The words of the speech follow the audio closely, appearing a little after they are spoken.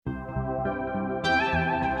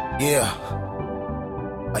Yeah.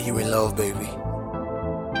 Are you in love, baby?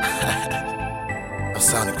 I'm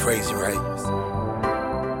sounding crazy, right?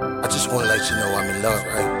 I just want to let you know I'm in love,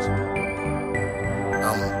 right?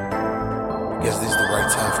 I guess this is the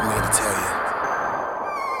right time for me to tell you.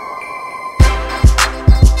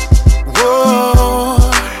 Whoa,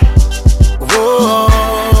 whoa,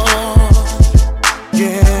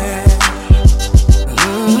 yeah.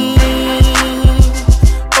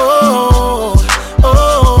 Oh,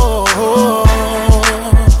 oh, oh,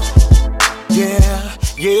 yeah,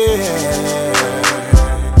 yeah.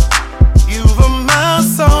 You were my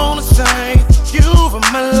soul to shine. You were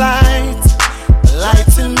my light,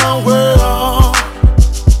 light in my world.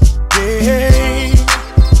 Yeah,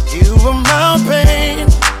 you were my pain.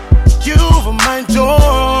 You were my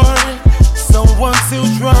joy, someone to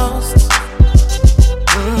trust.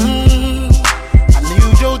 I knew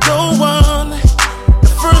you're the one.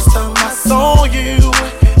 The first time I saw you,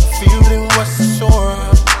 feeling was sure.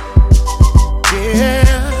 Yeah,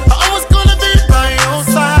 I was gonna be by your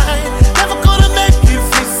side, never gonna make you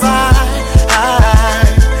feel sad.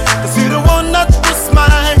 'Cause you're the one that was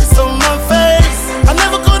smiles on my face. I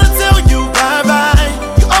never gonna tell you bye bye.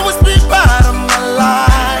 You always be part of my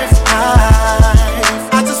life.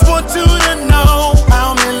 I just want you to know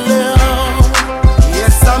I'm in love.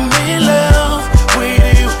 Yes, I'm in love with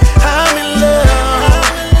you. I'm in love.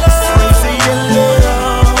 Sweet to your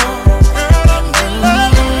love.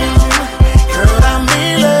 Girl, I'm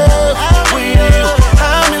in love with you.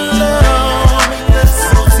 I'm in love.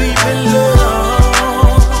 So deep in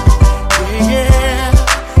love. Yeah.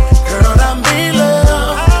 Girl, I'm in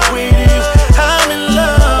love with you. I'm in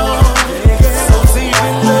love. So deep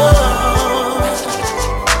in love.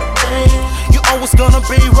 You always gonna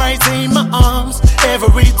be right in my arms,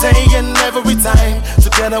 every day and every time.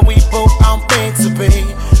 Together we both are meant to be,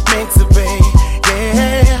 meant to be.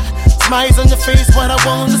 Yeah, smiles on your face, what I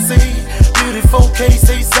wanna see. Beautiful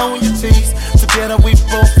kisses on your cheeks. Together we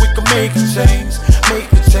can make a change.